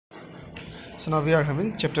So now we are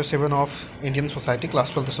having chapter 7 of Indian Society,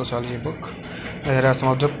 class 12 sociology book. There are some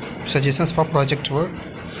of the suggestions for project work.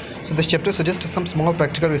 So this chapter suggests some small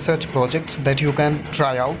practical research projects that you can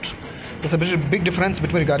try out. There's a big difference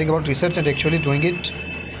between regarding about research and actually doing it.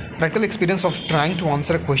 Practical experience of trying to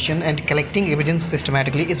answer a question and collecting evidence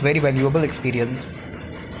systematically is very valuable experience.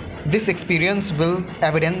 This experience will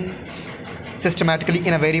evidence systematically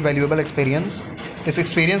in a very valuable experience. This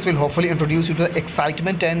experience will hopefully introduce you to the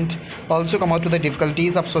excitement and also come out to the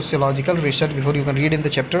difficulties of sociological research before you can read in the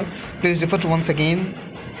chapter. Please refer to once again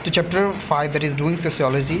to chapter 5, that is doing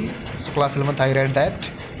sociology. So class 11th I read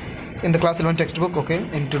that in the class 11 textbook. Okay,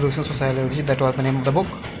 introducing sociology, that was the name of the book.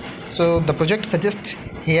 So the project suggests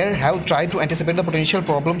here have tried to anticipate the potential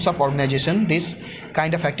problems of organization this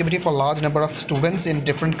kind of activity for large number of students in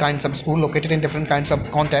different kinds of school located in different kinds of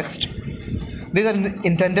context. These are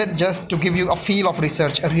intended just to give you a feel of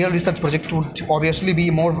research. A real research project would obviously be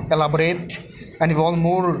more elaborate and involve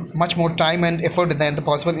much more time and effort than the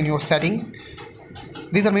possible in your setting.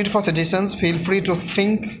 These are meant for suggestions. Feel free to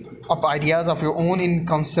think up ideas of your own in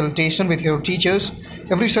consultation with your teachers.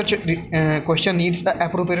 Every research question needs an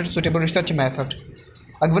appropriate suitable research method.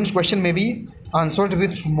 A given question may be answered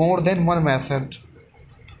with more than one method.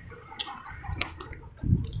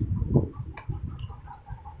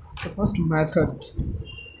 The first method.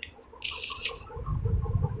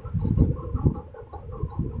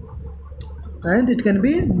 And it can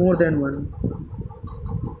be more than one.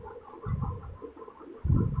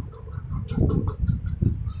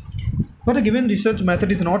 But a given research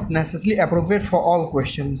method is not necessarily appropriate for all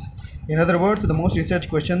questions. In other words, the most research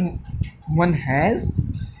question one has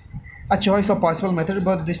a choice of possible method,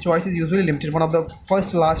 but this choice is usually limited. One of the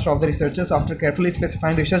first last of the researchers, after carefully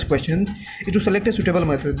specifying the research questions, is to select a suitable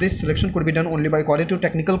method. This selection could be done only by according to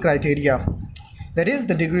technical criteria, that is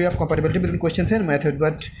the degree of compatibility between questions and method,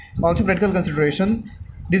 but also practical consideration.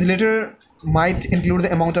 These later might include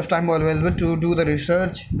the amount of time available to do the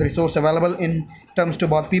research, the resource available in terms to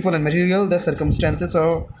both people and material, the circumstances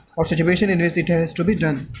or situation in which it has to be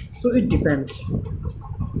done. So it depends.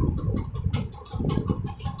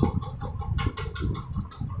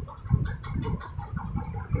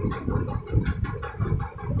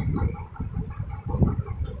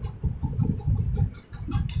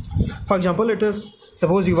 For example, let us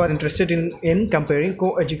suppose you are interested in comparing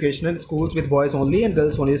co-educational schools with boys only and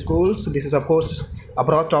girls only schools. This is of course a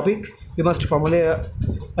broad topic. You must formulate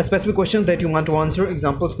a specific question that you want to answer.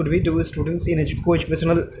 Examples could be: do students in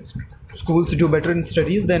co-educational schools do better in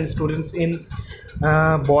studies than students in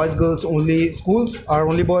boys girls only schools? Are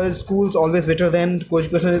only boys schools always better than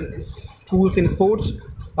co-educational schools in sports?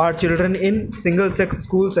 Are children in single sex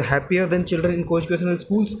schools happier than children in co-educational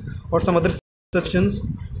schools, or some other sections?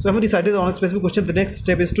 So I have decided on a specific question. The next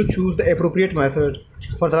step is to choose the appropriate method.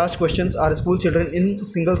 For the last questions, are school children in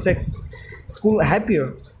single sex school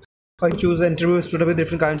happier? If you choose the interview student with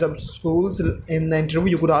different kinds of schools, in the interview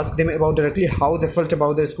you could ask them about directly how they felt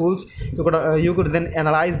about their schools. You could then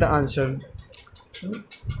analyze the answer.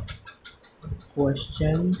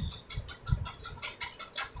 Questions,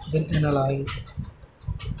 then analyze.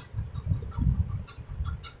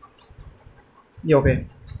 Yeah, okay.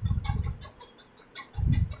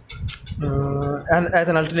 And as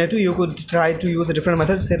an alternative, you could try to use a different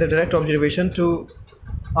method, say the direct observation, to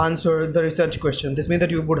answer the research question. This means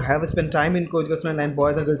that you would have spent time in co-educational and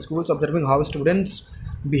boys and girls schools observing how students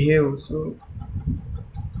behave. So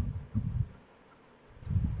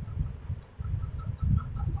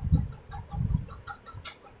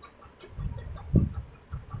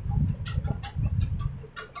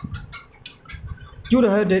you would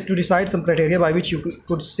have to decide some criteria by which you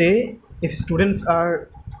could say if students are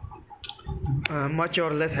much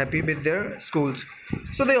or less happy with their schools.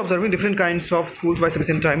 So they observing different kinds of schools by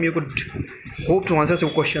sufficient time, you could hope to answer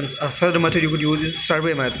some questions. A third method you could use is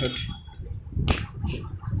survey method.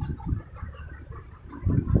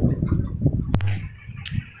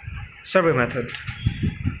 Survey method.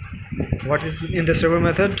 What is in the survey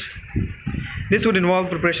method? This would involve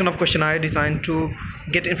preparation of questionnaire designed to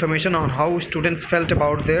get information on how students felt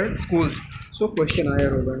about their schools. So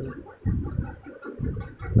questionnaire.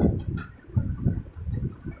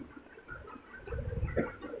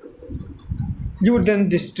 You would then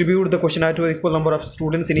distribute the questionnaire to an equal number of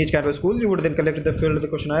students in each kind of school. You would then collect the field of the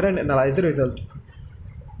questionnaire and analyze the result.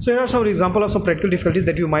 So here are some examples of some practical difficulties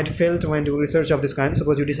that you might face when doing research of this kind.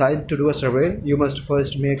 Suppose you decide to do a survey. You must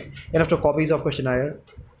first make enough copies of questionnaire.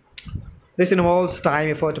 This involves time,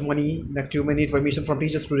 effort, money. Next, you may need permission from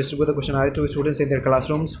teachers to distribute the questionnaire to students in their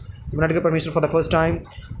classrooms. You may not get permission for the first time,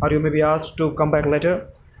 or you may be asked to come back later.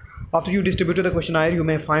 After you distributed the questionnaire, you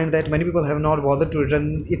may find that many people have not bothered to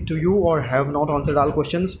return it to you or have not answered all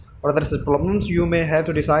questions or other such problems. You may have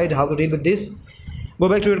to decide how to deal with this. Go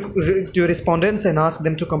back to your respondents and ask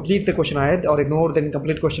them to complete the questionnaire or ignore the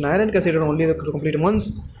incomplete questionnaire and consider only the complete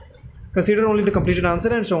ones. Consider only the completed answer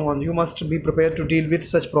and so on. You must be prepared to deal with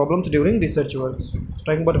such problems during research works. So,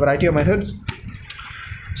 talking about a variety of methods.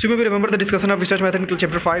 So you may remember the discussion of research method until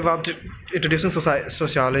chapter 5 after introducing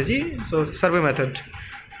sociology. So survey method.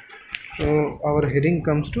 So our heading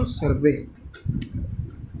comes to survey.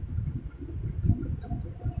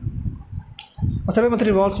 A survey method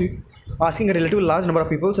involves you asking a relatively large number of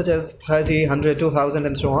people such as 30, 100, 2000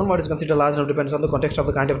 and so on. What is considered large enough depends on the context of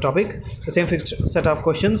the kind of topic. The same fixed set of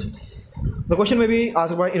questions. The question may be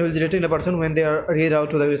asked by invigilator in a person when they are read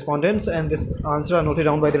out to the respondents, and this answer are noted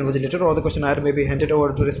down by the invigilator, or the questionnaire may be handed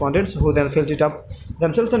over to respondents who then fill it up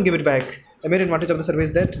themselves and give it back. The main advantage of the survey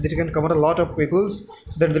is that it can cover a lot of people so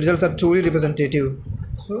that the results are truly representative.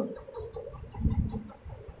 So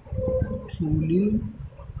truly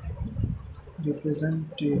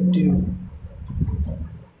representative.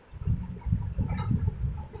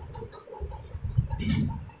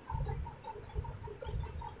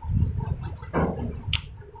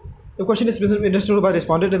 The question is understood by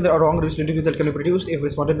respondent and there are wrong misleading result can be produced if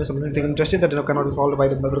respondent is something interested that cannot be followed by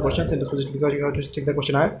the other questions in this position because you have to check the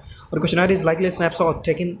questionnaire. Or the questionnaire is likely a snapshot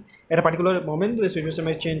taken at a particular moment. The situation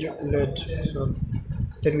may change later. So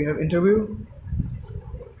then we have interview.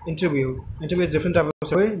 Interview is different type of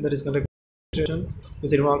survey that is conducted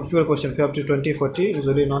which involves fewer questions, up to 20-40,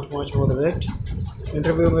 usually not much more than that.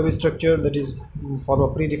 Interview may be structured, that is follow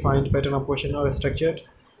a predefined pattern of question or structured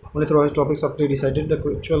only through topics are pre-decided.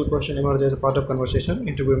 The actual question emerges as a part of conversation.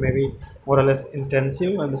 Interview may be more or less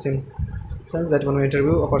intensive in the same sense that when we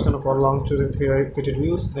interview a person for long to repeated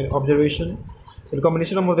views, then observation, then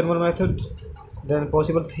combination of more than one method, then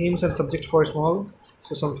possible themes and subject for small.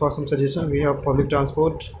 So for some suggestion we have public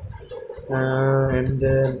transport, and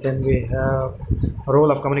then we have a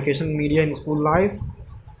role of communication media in school life,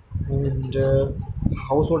 and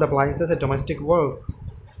household appliances and domestic work,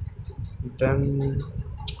 then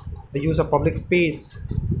the use of public space,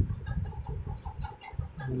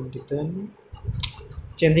 and then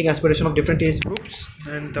changing aspiration of different age groups,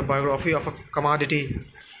 and the biography of a commodity.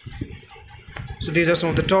 So these are some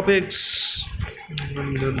of the topics,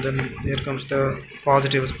 and then here comes the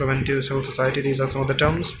positives, preventives, whole society. These are some of the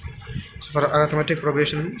terms. So for arithmetic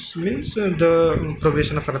progression means the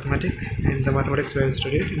progression of arithmetic in the mathematics we have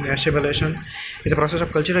studied. Assimilation is a process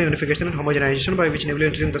of cultural unification and homogenization by which newly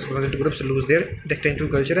entering the subcontinent groups lose their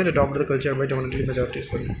distinctive culture and adopt the culture by dominantly majority.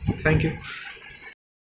 So thank you.